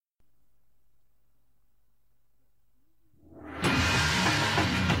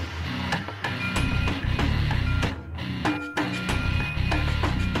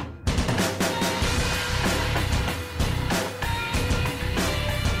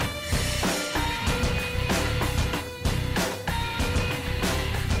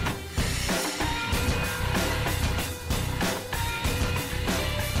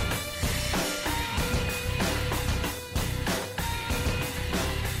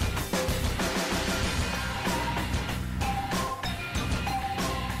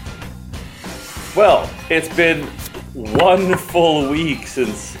Well, it's been one full week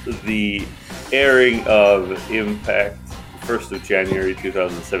since the airing of Impact, 1st of January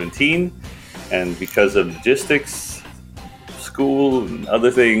 2017. And because of logistics, school, and other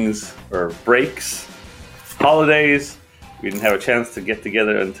things, or breaks, holidays, we didn't have a chance to get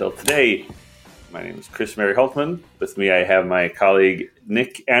together until today. My name is Chris Mary Holtman. With me, I have my colleague,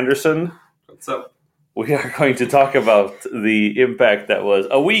 Nick Anderson. What's up? We are going to talk about the Impact that was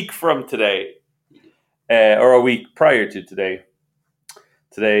a week from today. Or a week prior to today.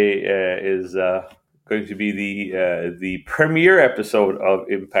 Today is going to be the premiere episode of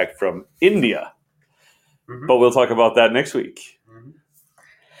Impact from India. Mm-hmm. But we'll talk about that next week. Mm-hmm.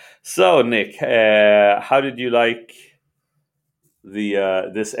 So, Nick, how did you like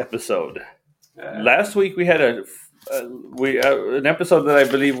this episode? Last week we had an episode that I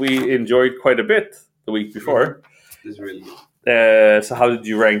believe we enjoyed quite a bit the week before. It's really good. So how did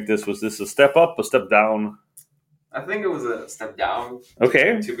you rank this? Was this a step up, a step down? I think it was a step down.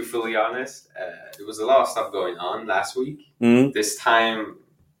 Okay. To be fully honest, there was a lot of stuff going on last week. Mm-hmm. This time,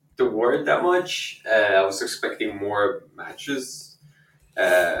 there weren't that much. I was expecting more matches.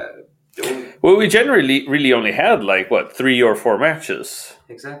 Well, we generally really only had 3 or 4 matches.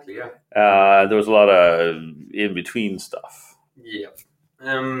 Exactly. Yeah. There was a lot of in between stuff. Yeah.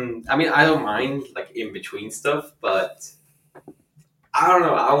 I don't mind in between stuff, but I don't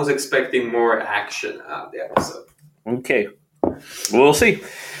know. I was expecting more action out of the episode. Okay. We'll see.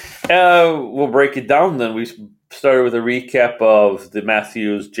 We'll break it down then. We started with a recap of the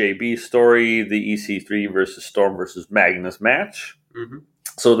Matthews JB story, the EC3 versus Storm versus Magnus match,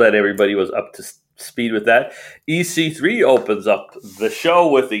 so that everybody was up to speed with that. EC3 opens up the show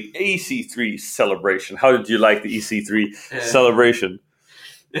with the EC3 celebration. How did you like the EC3 celebration?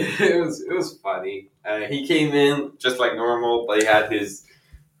 It was funny. He came in just like normal, but he had his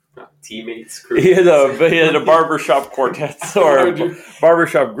teammates crew. He had a barbershop quartet or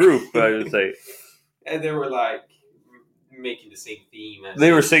barbershop group, I would say. And they were making the same theme.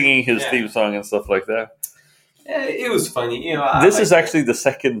 They were singing his theme song and stuff like that. It was funny. This is actually the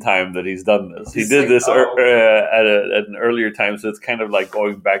second time that he's done this. He did this at an earlier time, so it's kind of like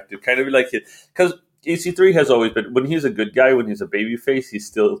going back to kind of like it. Because EC3 has always been, when he's a good guy, when he's a babyface, he's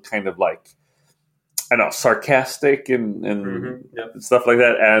still kind of sarcastic and stuff like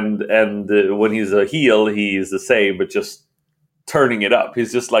that. And when he's a heel, he's the same, but just turning it up.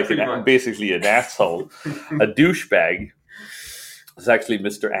 He's just basically an asshole, a douchebag. It's actually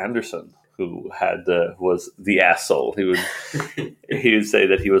Mr. Anderson who was the asshole. He would say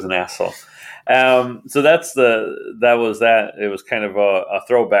that he was an asshole. So that was that. It was kind of a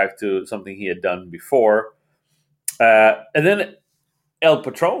throwback to something he had done before. And then El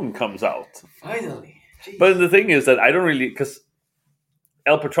Patron comes out. Finally. Jeez. But the thing is that I don't really, because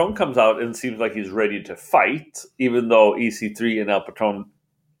El Patron comes out and seems like he's ready to fight, even though EC3 and El Patron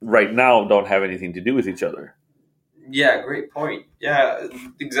right now don't have anything to do with each other. Yeah, great point. Yeah,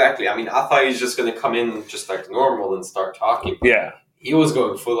 exactly. I thought he was just going to come in just like normal and start talking. Yeah. He was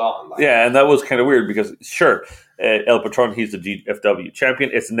going full on. Yeah, and that was kind of weird because, sure, El Patron, he's the GFW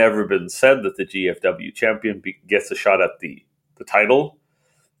champion. It's never been said that the GFW champion gets a shot at the title,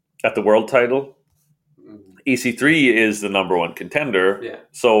 at the world title. EC3 is the number one contender. Yeah.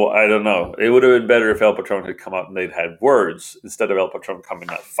 So, I don't know. It would have been better if El Patron had come out and they'd had words instead of El Patron coming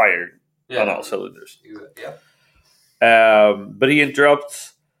out fired on all cylinders. Exactly. Yeah. But he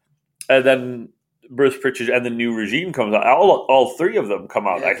interrupts, and then Bruce Pritchard and the new regime comes out. All 3 of them come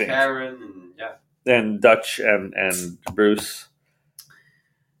out, I think. Karen and Dutch and Bruce.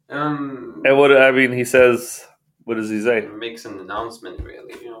 And he says, what does he say? Makes an announcement,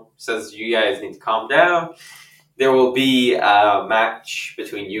 really. Says you guys need to calm down. There will be a match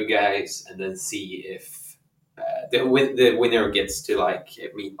between you guys, and then see if the winner gets to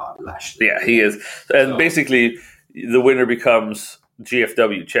meet Bobby Lashley. Yeah, he is, and basically the winner becomes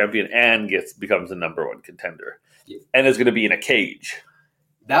GFW champion and becomes the number one contender, and it's going to be in a cage.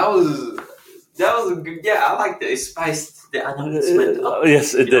 That was a good. Yeah, I liked it. It spiced the announcement up.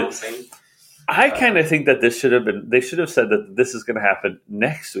 Yes, it did. I kind of think that they should have said that this is going to happen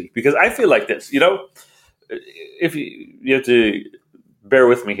next week, because I feel like this. If you have to bear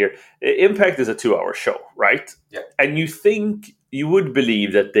with me here, Impact is a 2-hour show, right? Yeah. And you would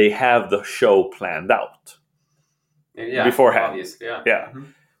believe that they have the show planned out. Yeah, beforehand. Obviously, yeah. Mm-hmm.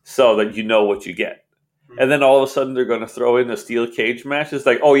 So that you know what you get. Mm-hmm. And then all of a sudden they're going to throw in a steel cage match. It's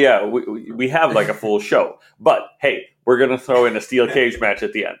like, oh yeah, we have a full show. But hey, we're going to throw in a steel cage match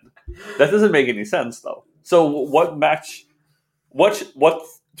at the end. That doesn't make any sense though. So what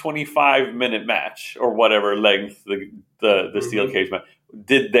 25-minute match or whatever length the steel cage match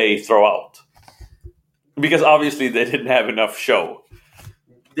did they throw out? Because obviously they didn't have enough show.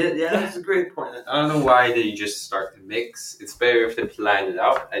 Yeah, that's a great point. I don't know why they just start to mix. It's better if they plan it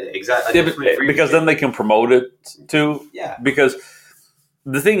out. Exactly. Yeah, because then they can promote it too. Yeah. Because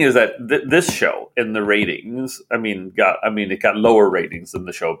the thing is that this show in the ratings, it got lower ratings than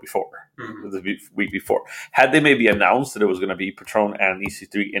the show before, the week before. Had they maybe announced that it was going to be Patron and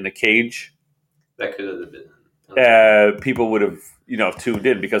EC3 in a cage, that could have been. People would have tuned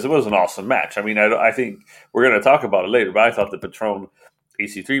in because it was an awesome match. I think we're going to talk about it later, but I thought the Patron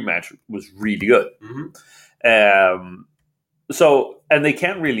EC3 match was really good. So, and they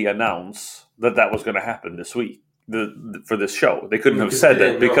can't really announce that was going to happen this week for this show. They couldn't have said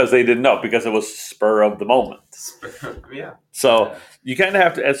that because they didn't know, because it was spur of the moment. Yeah. So you kind of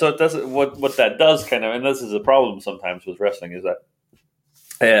have to, and so it doesn't. What that does kind of, and this is a problem sometimes with wrestling, is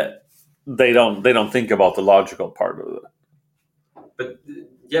that they don't think about the logical part of it. But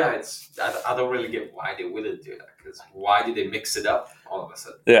yeah, I don't really get why they wouldn't do that. Because why did they mix it up all of a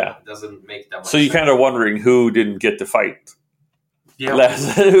sudden? Yeah, it doesn't make that much sense. So you're kind of wondering who didn't get to fight. Yeah,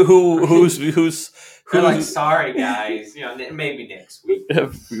 who's they're like, sorry guys, maybe next week.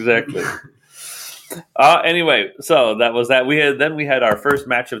 Exactly. Anyway, so that was that. We had our first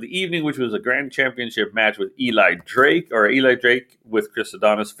match of the evening, which was a Grand Championship match with Eli Drake with Chris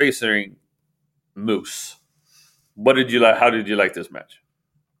Adonis facing Moose. What did you like? How did you like this match?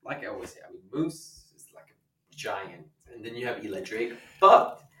 Like I always say, Moose is like a giant, and then you have Eli Drake,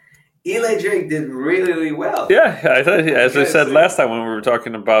 but Eli Drake did really, really well. Yeah, I thought, as I said last time when we were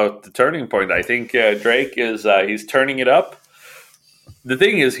talking about the turning point, I think Drake is he's turning it up. The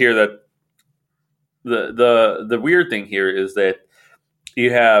thing is here that the weird thing here is that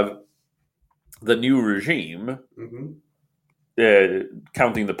you have the new regime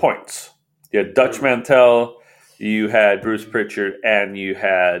counting the points. You had Dutch Mantel, you had Bruce Pritchard, and you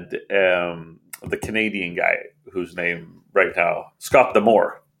had the Canadian guy whose name right now, Scott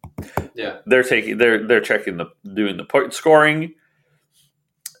D'Amore. Yeah, they're checking doing the point scoring.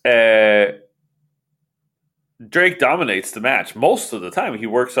 Drake dominates the match most of the time. He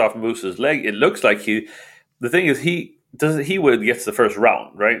works off Moose's leg. It looks like the thing is he gets the first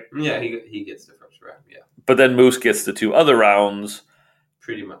round, right? Yeah, he gets the first round. Yeah, but then Moose gets the two other rounds,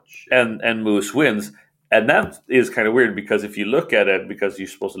 pretty much, yeah. and Moose wins. And that is kind of weird because if you look at it, because you're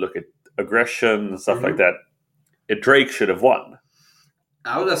supposed to look at aggression and stuff like that, Drake should have won.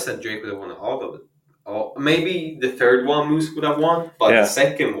 I would have said Drake would have won all of it. Maybe the third one Moose would have won, but the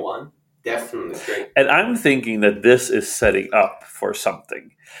second one, definitely Drake. And I'm thinking that this is setting up for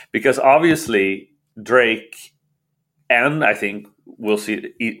something. Because obviously Drake, and I think we'll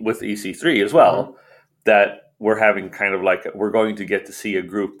see it with EC3 as well, that we're having kind of like, we're going to get to see a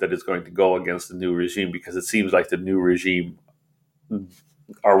group that is going to go against the new regime, because it seems like the new regime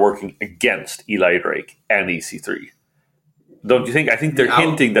are working against Eli Drake and EC3. Don't you think? I think they're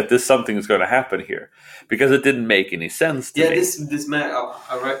hinting that something is going to happen here, because it didn't make any sense to me. This man,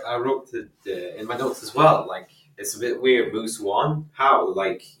 I wrote it in my notes as well. Like, it's a bit weird. Moose won. How?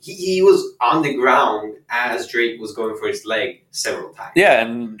 Like, he was on the ground as Drake was going for his leg several times. Yeah,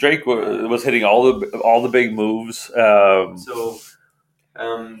 and Drake was hitting all the big moves.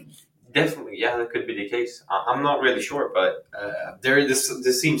 Definitely, yeah, that could be the case. I'm not really sure, but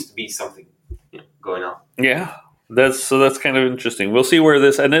this seems to be something going on. Yeah. That's kind of interesting. We'll see where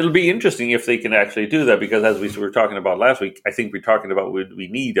this, and it'll be interesting if they can actually do that, because as we were talking about last week, I think we're talking about we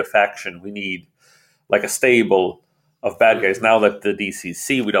need a faction, we need like a stable of bad guys. Now that the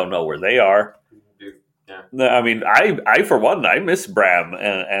DCC, we don't know where they are. Yeah. I mean, I for one, I miss Bram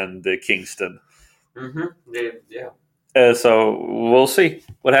and Kingston. Yeah. So we'll see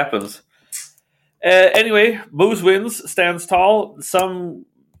what happens. Anyway, Moose wins, stands tall.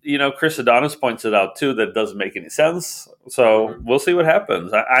 Chris Adonis points it out too, that it doesn't make any sense. So we'll see what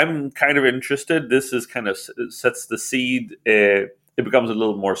happens. I'm kind of interested. This is kind of sets the seed. It becomes a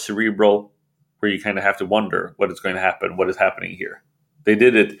little more cerebral, where you kind of have to wonder what is going to happen, what is happening here. They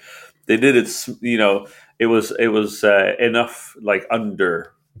did it. It was enough, like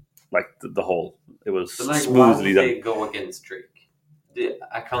under, like the whole. It was smoothly done. Why would they go against Drake?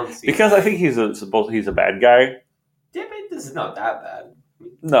 I can't see. Because I think he's a bad guy. Yeah, but this is not that bad.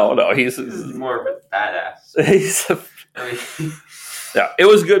 No, he's more of a badass. Yeah, it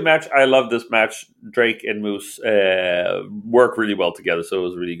was a good match. I love this match. Drake and Moose work really well together, so it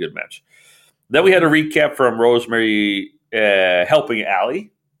was a really good match. Then we had a recap from Rosemary helping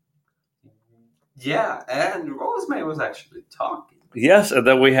Allie. Yeah, and Rosemary was actually talking. Yes, and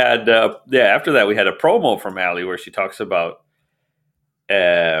then we had after that we had a promo from Allie where she talks about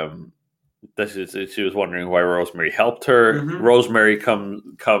she was wondering why Rosemary helped her. Mm-hmm. Rosemary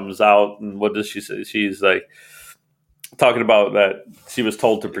comes out, and what does she say? She's like talking about that she was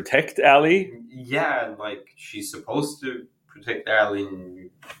told to protect Allie. Yeah, and like she's supposed to protect Allie, and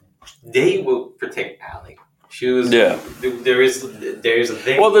they will protect Allie. She was. Yeah. There is a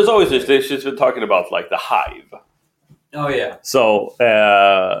thing. Well, there's always this. She's been talking about like the hive. Oh yeah. So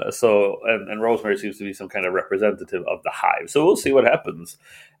and Rosemary seems to be some kind of representative of the hive. So we'll see what happens.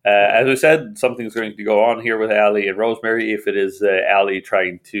 As we said, something's going to go on here with Allie and Rosemary. If it is Allie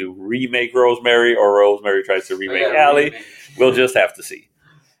trying to remake Rosemary or Rosemary tries to remake Allie, we'll just have to see.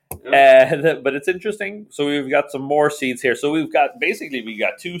 But it's interesting. So we've got some more seeds here. So we got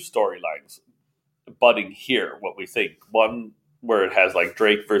two storylines budding here. What we think, one where it has like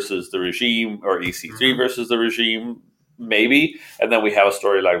Drake versus the regime or EC3 versus the regime. Maybe, and then we have a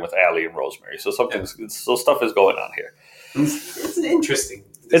storyline with Allie and Rosemary. So stuff is going on here. It's interesting.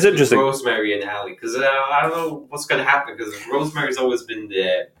 It's interesting, Rosemary and Allie, because I don't know what's going to happen. Because Rosemary's always been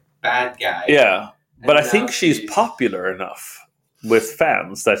the bad guy. Yeah, but I think she's popular enough with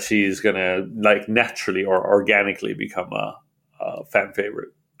fans that she's going to like naturally or organically become a fan favorite.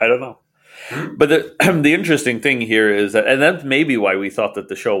 I don't know. But the interesting thing here is that, and that's maybe why we thought that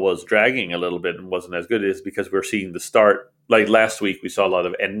the show was dragging a little bit and wasn't as good, is because we're seeing the start. Like last week, we saw a lot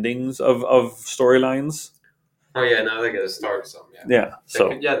of endings of storylines. Oh yeah, now they're gonna start some. Yeah.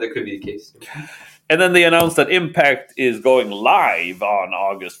 That could be the case. And then they announced that Impact is going live on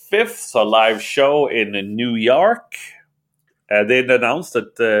August 5th, so a live show in New York. They'd announced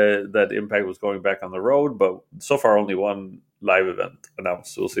that Impact was going back on the road, but so far only one live event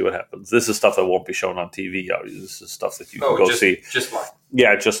announced. So we'll see what happens. This is stuff that won't be shown on TV. This is stuff that you can go see. Just like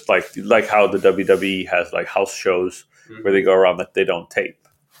just like how the WWE has like house shows where they go around that they don't tape.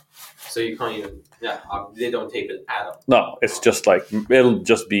 So you can't even. Yeah, they don't tape it at all. No, it's just like it'll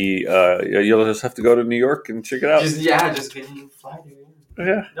just be. You'll just have to go to New York and check it out. Just getting you fly there.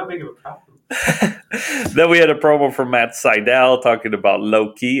 Yeah, no big of a problem. Then we had a promo from Matt Sydal talking about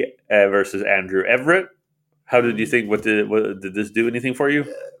Loki versus Andrew Everett. How did you think? Did this do anything for you?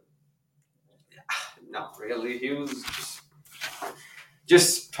 Not really. He was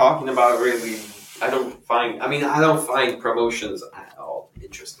just talking about really. I don't find promotions at all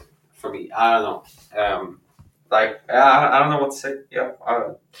interesting for me. I don't know. I don't know what to say. Yeah,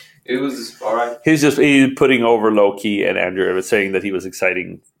 it was all right. He's putting over Loki and Andrew Everett, saying that he was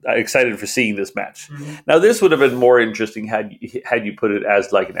excited for seeing this match. Mm-hmm. Now, this would have been more interesting had you put it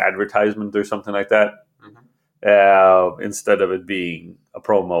as like an advertisement or something like that. Instead of it being a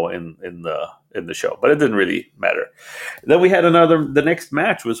promo in the show, but it didn't really matter. Then we had the next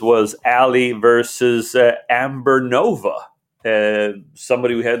match was Allie versus Amber Nova,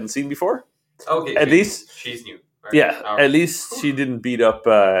 somebody we hadn't seen before. Okay, at least she's new. Right? Yeah, at least she didn't beat up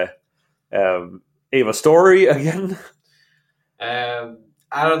Ava Story again.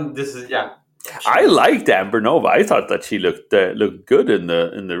 I liked Amber Nova. I thought that she looked good in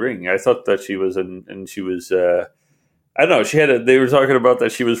the ring. I thought that she was and she was. I don't know. They were talking about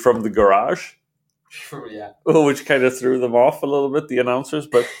that she was from the garage. Yeah. Which kind of threw them off a little bit, the announcers.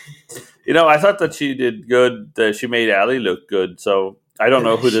 But I thought that she did good. She made Allie look good. So I don't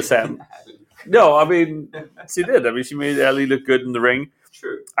know who this. No, I mean she did. I mean she made Allie look good in the ring.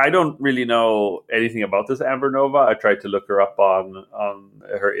 True. I don't really know anything about this Amber Nova. I tried to look her up on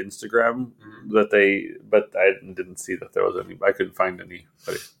her Instagram, but I didn't see that there was any. I couldn't find anybody.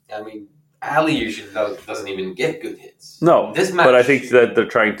 I mean, Allie usually doesn't even get good hits. No, but I think that they're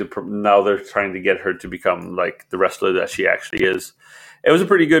trying to get her to become like the wrestler that she actually is. It was a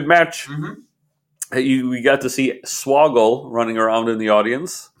pretty good match. Mm-hmm. We got to see Swoggle running around in the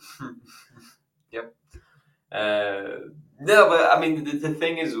audience. Yep. No, but I mean, the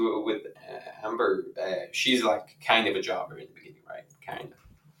thing is with Amber, she's like kind of a jobber in the beginning, right? Kind of.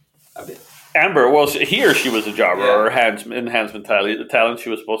 A bit. Amber, well, she was a jobber, or enhancement talent. She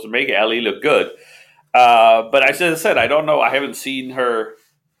was supposed to make Allie look good. But as I said, I don't know. I haven't seen her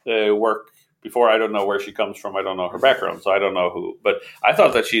work before. I don't know where she comes from. I don't know her background, so I don't know who. But I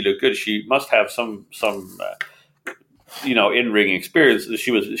thought that she looked good. She must have some in-ring experience.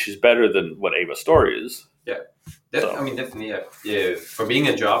 She's better than what Ava Story is. Yeah. I mean, definitely, yeah. For being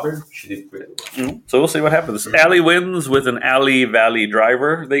a jobber, she did really well. Mm-hmm. So we'll see what happens. Mm-hmm. Allie wins with an Alley Valley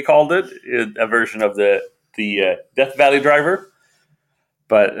Driver, they called it. A version of the Death Valley Driver.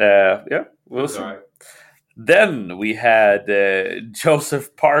 But, we'll see. Right. Then we had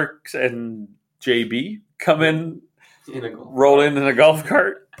Joseph Parks and JB come in roll in a golf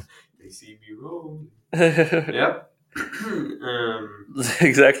cart. They see me roll. Yep.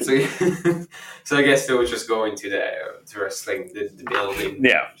 Exactly. So I guess they were just going to the wrestling, the building.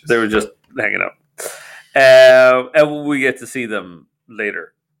 Yeah, they were just hanging out. And we get to see them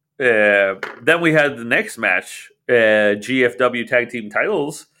later. Then we had the next match, GFW Tag Team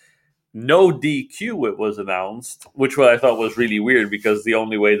Titles. No DQ, it was announced, which I thought was really weird because the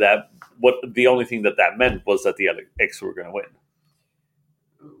only thing that meant was that the LAX were going to win.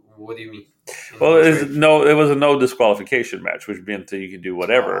 What do you mean? Well, it was a no disqualification match, which meant that you can do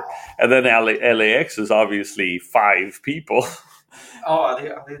whatever. And then LAX is obviously 5 people. Oh, I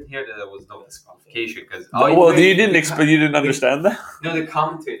didn't hear that there was no disqualification because. You didn't understand that? No, the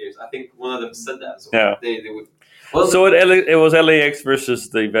commentators. I think one of them said that. So yeah. They would. Well, so it was LAX versus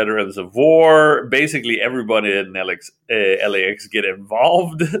the Veterans of War. Basically, everybody in LAX get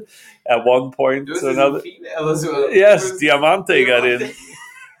involved at one point or another. Yes, Diamante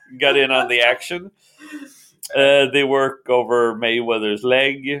got in on the action. They work over Mayweather's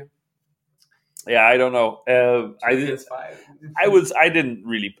leg. Yeah, I don't know. I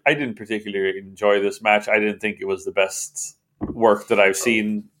didn't particularly enjoy this match. I didn't think it was the best work that I've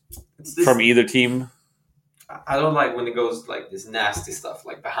seen from either team. I don't like when it goes like this nasty stuff,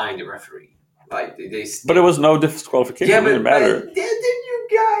 like behind the referee. Like they but it was no disqualification. Yeah, it didn't matter. Then you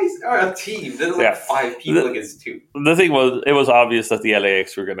guys are a team. There's like 5 people against 2. The thing was, it was obvious that the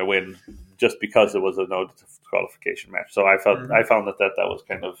LAX were going to win just because it was a no disqualification match. So I found that was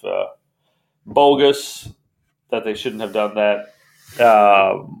kind of bogus. That they shouldn't have done that.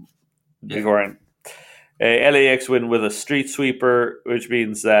 Beforehand. LAX win with a street sweeper, which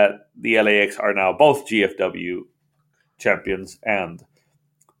means that the LAX are now both GFW champions and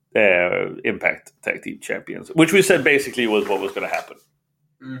Impact Tag Team champions, which we said basically was what was going to happen,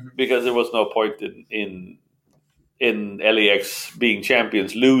 because there was no point in LAX being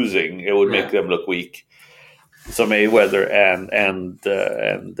champions losing. It would make them look weak. So Mayweather and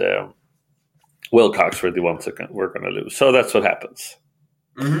Wilcox were the ones that were going to lose. So that's what happens.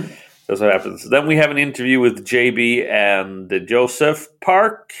 Mm-hmm. That's what happens. Then we have an interview with JB and Joseph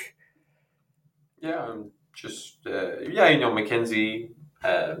Park. Yeah, Mackenzie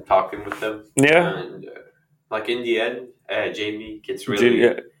talking with them. Yeah. And, like in the end, JB gets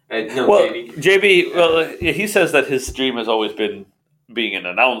really... JB, he says that his dream has always been being an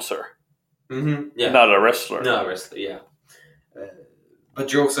announcer. Mm-hmm. Yeah. Not a wrestler. Not a wrestler, yeah. But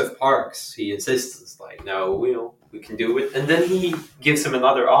Joseph Parks, he insists, it's like, no, we can do it. And then he gives him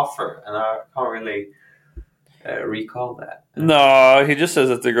another offer, and I can't really recall that. No, he just says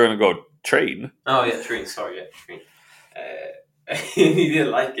that they're going to go train. Oh, yeah, train. Sorry, yeah, train. He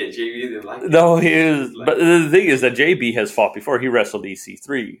didn't like it. JB didn't like it. No, he is. But the thing is that JB has fought before. He wrestled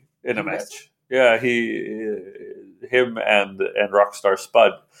EC3 in a match. Yeah, him and Rockstar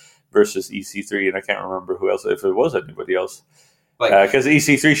Spud versus EC3, and I can't remember who else, if it was anybody else. Because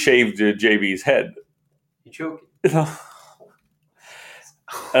EC3 shaved JB's head. You joking?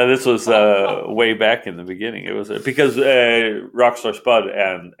 This was way back in the beginning. It was because Rockstar Spud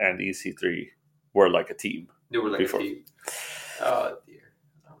and EC3 were like a team. They were like a team. Oh dear.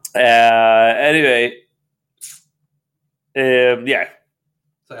 Anyway, yeah.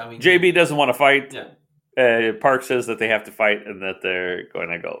 So, I mean, JB doesn't want to fight. Yeah. Park says that they have to fight and that they're going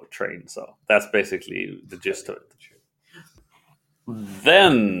to go train. So that's basically the gist of it.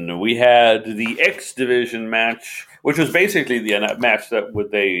 Then we had the X Division match, which was basically the match that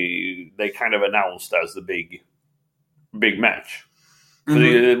they kind of announced as the big match.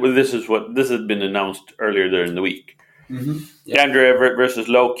 Mm-hmm. This had been announced earlier during the week. Mm-hmm. Yeah. Andrew Everett versus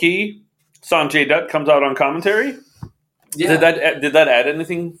Low Key. Sanjay Dutt comes out on commentary. Yeah. Did that add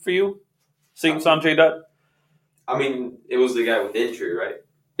anything for you? Seeing Sanjay Dutt? I mean, it was the guy with the injury, right?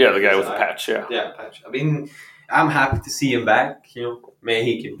 Yeah, the guy with the patch. Yeah. Yeah, patch. I mean, I'm happy to see him back. He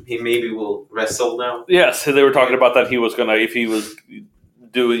maybe will wrestle now. Yes, they were talking about that he was gonna, if he was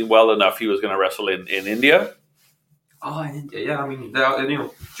doing well enough, he was gonna wrestle in India. Oh, in India, yeah. I mean,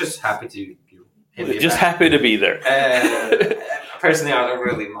 just happy to. Happy to be there. Personally, I don't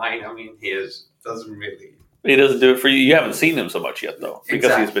really mind. I mean, he doesn't do it for you. You haven't seen him so much yet, though,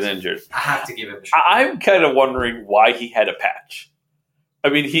 because he's been injured. I have to give him a shot. I'm kind of wondering why he had a patch. I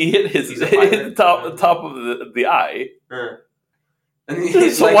mean, he hit the top of the eye.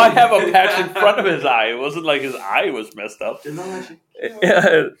 So why have a patch in front of his eye? It wasn't like his eye was messed up.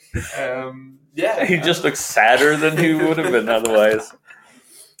 Yeah. He just looks sadder than he would have been otherwise.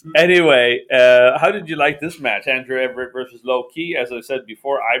 Anyway, how did you like this match? Andrew Everett versus Low Key. As I said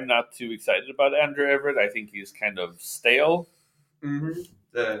before, I'm not too excited about Andrew Everett. I think he's kind of stale. Mm-hmm.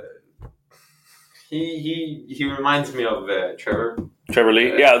 He reminds me of Trevor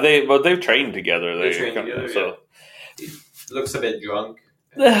Lee. Yeah, they've trained together. They trained together. So he looks a bit drunk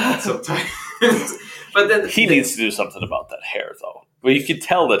sometimes. But then he needs to do something about that hair, though. Well, you can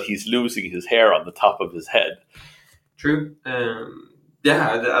tell that he's losing his hair on the top of his head. True.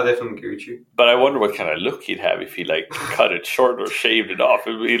 Yeah, I definitely agree with you. But I wonder what kind of look he'd have if he cut it short or shaved it off.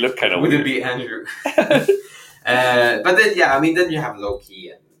 It would look kind of weird. Would it be Andrew? But then, then you have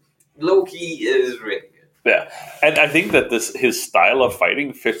Loki, and Loki is really good. Yeah, and I think that his style of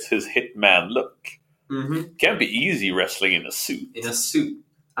fighting fits his hitman look. Mm-hmm. Can't be easy wrestling in a suit. In a suit.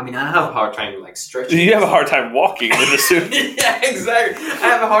 I mean, I have a hard time stretching. You have a hard time walking in a suit. Yeah, exactly. I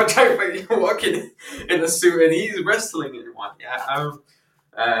have a hard time walking in a suit, and he's wrestling in one. Yeah,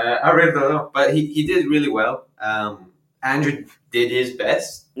 I really don't know, but he did really well. Andrew did his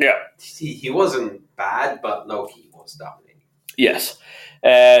best. Yeah, he wasn't bad, but Loki was dominating. Yes.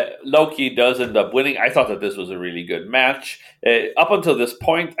 Loki does end up winning. I thought that this was a really good match. Up until this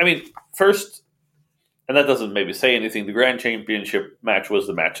point, I mean, first, and that doesn't maybe say anything, the Grand Championship match was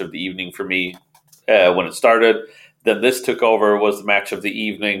the match of the evening for me when it started. Then this took over, was the match of the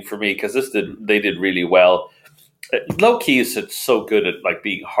evening for me, because they did really well. Loki is so good at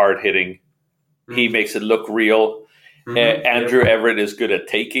being hard-hitting. Mm-hmm. He makes it look real. Mm-hmm. Andrew Everett is good at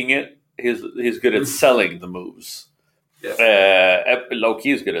taking it. He's good at selling the moves. Yeah.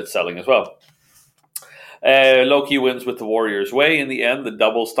 Loki is good at selling as well. Loki wins with the Warrior's Way in the end. The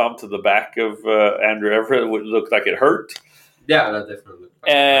double stomp to the back of Andrew Everett looked like it hurt. Yeah, that definitely looked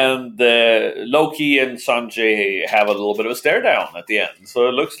like and Loki and Sanjay have a little bit of a stare down at the end. So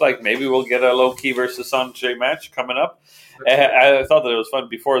it looks like maybe we'll get a Loki versus Sanjay match coming up. I thought that it was fun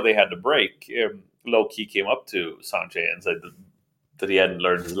before they had to break. Loki came up to Sanjay and said that he hadn't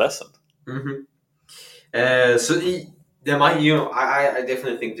learned his lesson. Mm-hmm. I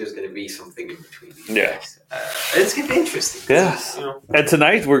definitely think there's going to be something in between these guys. It's going to be interesting. Yeah. And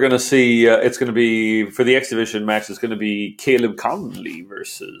tonight we're going to see, it's going to be, for the X Division match, it's going to be Caleb Conley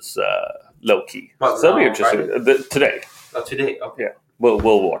versus Loki. So that'll be interesting. Today. Oh, today? Okay. Yeah. We'll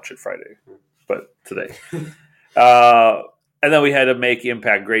watch it Friday, but today. And then we had a Make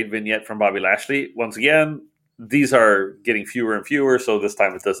Impact Great vignette from Bobby Lashley. Once again, these are getting fewer and fewer, so this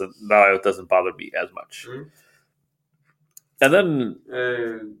time it doesn't bother me as much. Mm-hmm. And then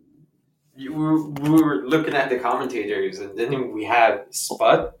we were looking at the commentators, and then we had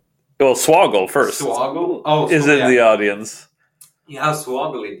Spud. Well, Swoggle first. Swoggle is in the audience. You have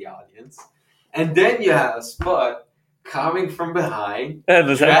Swoggle in the audience, and then you have Spud coming from behind,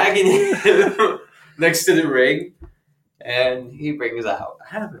 and dragging him next to the ring. And he brings out a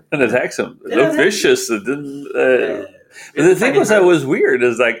hammer and attacks him. It looked vicious. It didn't. But the thing that was weird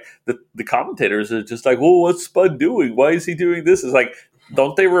is the commentators are just like, "Well, what's Spud doing? Why is he doing this?" It's like,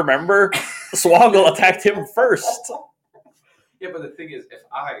 don't they remember Swoggle attacked him first? Yeah, but the thing is, if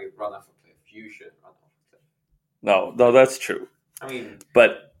I run off a cliff, you should run off a cliff. No, that's true. I mean,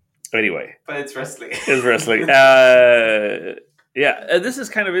 but anyway, but it's wrestling. It's wrestling. Yeah, this is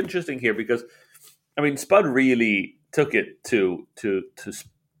kind of interesting here because, I mean, Spud really took it to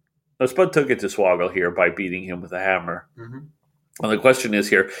Spud took it to Swoggle here by beating him with a hammer. Mm-hmm. And the question is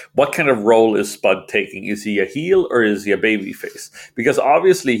here, what kind of role is Spud taking? Is he a heel or is he a babyface? Because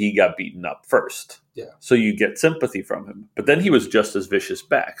obviously he got beaten up first. Yeah. So you get sympathy from him. But then he was just as vicious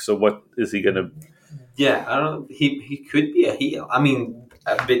back. So what is he going to... Yeah, I don't know. He could be a heel. I mean,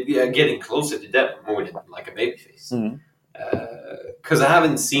 a bit, getting closer to that more than like a babyface. Mm-hmm. Because I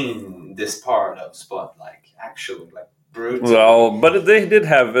haven't seen this part of Spud actually brutal. Well, but they did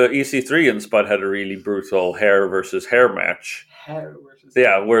have EC3 and Spud had a really brutal hair versus hair match. Hair versus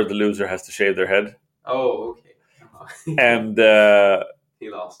where the loser has to shave their head. Oh, okay. Uh-huh. And he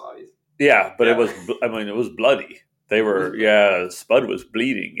lost, obviously. Yeah, but it was bloody. They were Spud was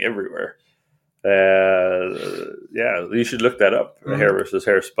bleeding everywhere. You should look that up. Mm-hmm. Hair versus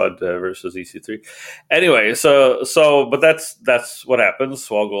hair, Spud versus EC3. Anyway, so but that's what happens.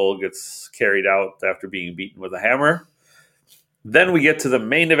 Swoggle gets carried out after being beaten with a hammer. Then we get to the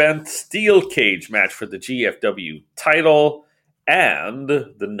main event, steel cage match for the GFW title and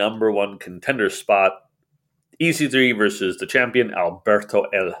the number one contender spot, EC3 versus the champion Alberto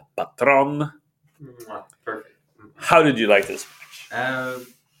El Patron. Perfect. How did you like this match?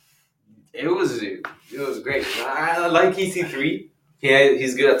 It was great. I like EC3.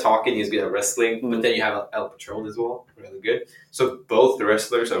 He's good at talking. He's good at wrestling. Mm-hmm. But then you have El Patron as well. Really good. So both the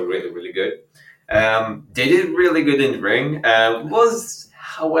wrestlers are really, really good. They did really good in the ring. Was,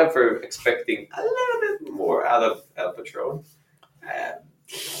 however, expecting a little bit more out of El Patron.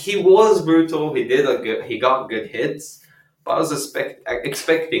 He was brutal. He got good hits. But I was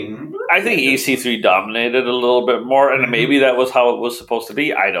expecting. I think EC3 dominated a little bit more, and maybe that was how it was supposed to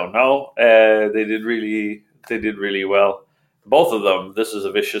be. I don't know. They did really well. Both of them. This is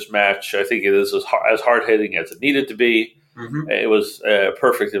a vicious match. I think it is as hard hitting as it needed to be. It was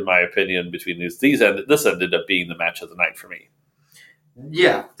perfect in my opinion between these. This ended up being the match of the night for me.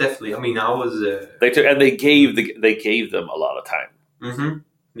 Yeah, definitely. I mean, I was. They gave them a lot of time.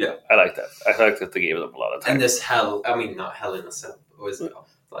 Yeah, I like that. I like that they gave them a lot of time. And this not Hell in a Cell. Was it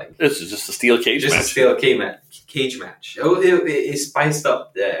like this is just a steel cage match? Just a steel cage match. Oh, it spiced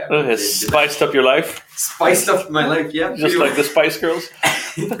up there. It spiced up your life. Spiced up my life, yeah. Just like the Spice Girls.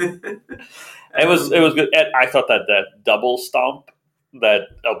 It was good. And I thought that double stomp that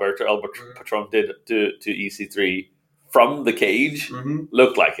Alberto Patron did to EC3 from the cage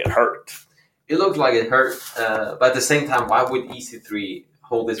looked like it hurt. It looked like it hurt, but at the same time, why would EC3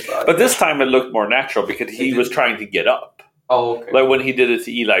 hold his body? But this time it looked more natural because he was trying to get up. Oh, okay. Like when he did it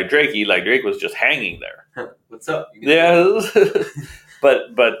to Eli Drake was just hanging there. What's up? Yeah.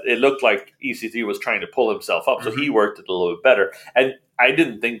 But it looked like EC3 was trying to pull himself up, so he worked it a little bit better. And I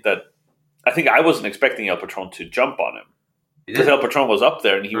think I wasn't expecting El Patron to jump on him. Because El Patron was up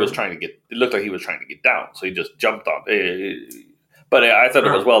there and he was trying to it looked like he was trying to get down, so he just jumped on. But I thought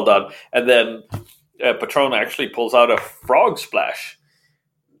it was well done. And then Patron actually pulls out a frog splash.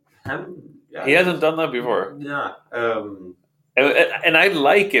 He hasn't done that before. Yeah. And I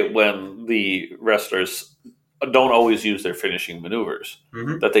like it when the wrestlers don't always use their finishing maneuvers,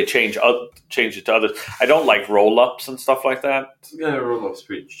 that they change it to others. I don't like roll-ups and stuff like that. Yeah, roll-ups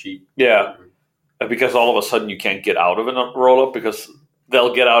pretty cheap. Yeah, because all of a sudden you can't get out of a roll-up because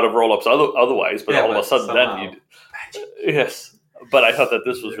they'll get out of roll-ups otherwise, but all of a sudden then you... Yes, but I thought that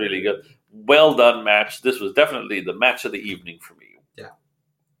this was really good. Well done match. This was definitely the match of the evening for me. Yeah,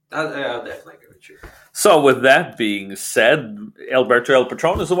 I'll definitely agree with you. So with that being said, Alberto El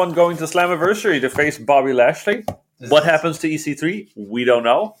Patron is the one going to Slammiversary to face Bobby Lashley. What happens to EC3? We don't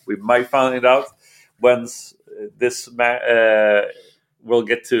know. We might find it out once this we'll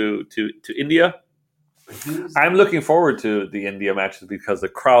get to India. I'm looking forward to the India matches because the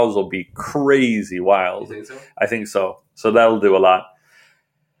crowds will be crazy wild. You think so? I think so. So that'll do a lot.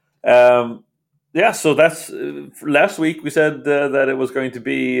 Yeah, so that's last week we said that it was going to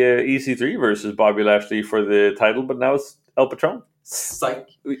be EC3 versus Bobby Lashley for the title, but now it's El Patron. Psych.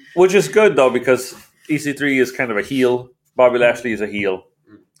 Which is good, though, because EC3 is kind of a heel. Bobby Lashley is a heel.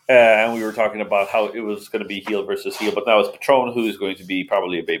 And we were talking about how it was going to be heel versus heel, but now it's Patron who is going to be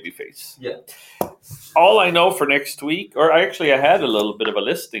probably a babyface. Yeah. All I know for next week, or I had a little bit of a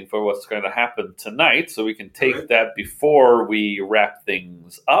listing for what's going to happen tonight, so we can take that before we wrap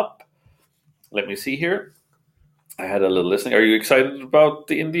things up. Let me see here. I had a little listening. Are you excited about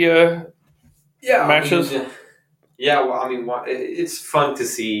the India matches? It's fun to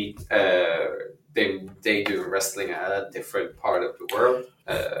see they do wrestling at a different part of the world.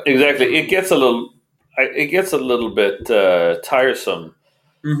 Exactly. It gets a little bit tiresome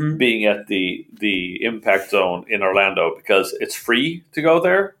being at the Impact Zone in Orlando because it's free to go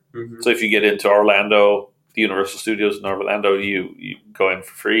there. So if you get into Orlando, the Universal Studios in Orlando, you go in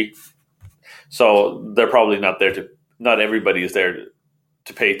for free. So they're probably not there not everybody is there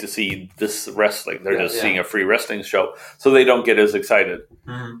to pay to see this wrestling. They're just seeing a free wrestling show. So they don't get as excited.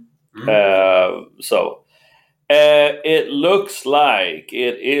 It looks like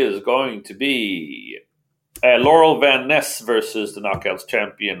it is going to be Laurel Van Ness versus the Knockouts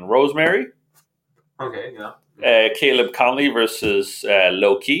champion Rosemary. Okay, yeah. Caleb Conley versus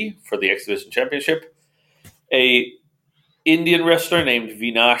Low-Key for the X Division Championship. A Indian wrestler named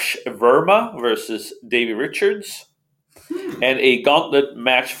Vinash Verma versus Davey Richards. And a gauntlet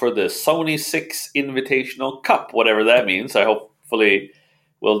match for the Sony 6 Invitational Cup, whatever that means. Hopefully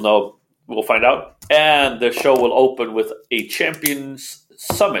we'll find out. And the show will open with a Champions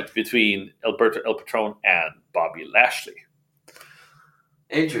Summit between Alberto El Patron and Bobby Lashley.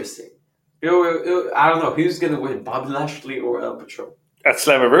 Interesting. I don't know who's going to win, Bobby Lashley or El Patron. At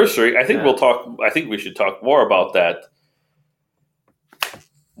Slammiversary, I think we should talk more about that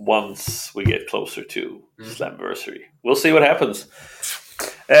once we get closer to Slammiversary. We'll see what happens.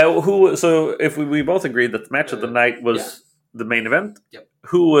 So if we both agreed that the match of the night was the main event,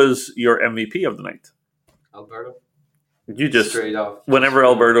 who was your MVP of the night? Alberto. You just straight off. Whenever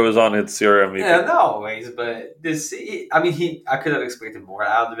Alberto is on, it's your MVP. Yeah, not always, but I could have expected more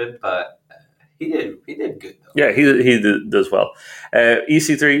out of it, but he did good though. Yeah, he does well.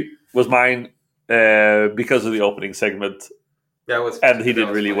 EC3 was mine because of the opening segment. And he did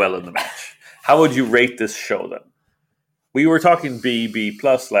really well in the match. How would you rate this show then? We were talking B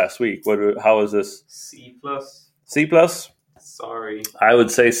plus last week. How is this? C plus. C plus? Sorry. I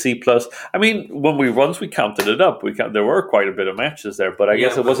would say C plus. I mean, once we counted it up, there were quite a bit of matches there, but I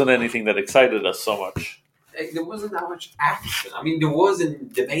guess it wasn't anything that excited us so much. There wasn't that much action. I mean, there was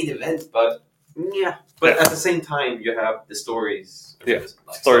in the main event, but Yeah, but at the same time, you have the stories.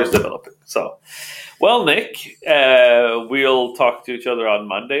 Stories developing. So, well, Nick, we'll talk to each other on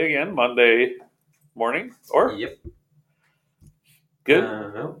Monday again. Monday morning, or Yep. Good.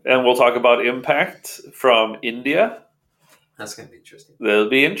 And we'll talk about Impact from India. That's going to be interesting. That'll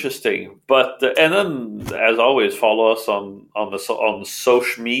be interesting. But and then, as always, follow us on the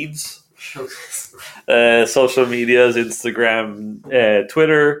social medias. Social medias, Instagram,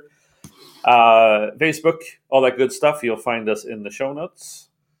 Twitter, Facebook, all that good stuff. You'll find us in the show notes.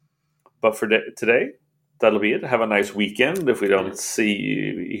 But for today, that'll be it. Have a nice weekend. If we don't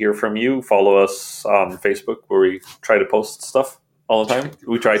hear from you, follow us on Facebook, where we try to post stuff all the time.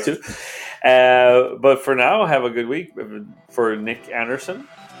 We try to. But for now, have a good week. For Nick Anderson,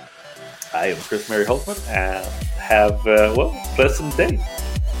 I am Chris Mary Holtman, and have a pleasant day.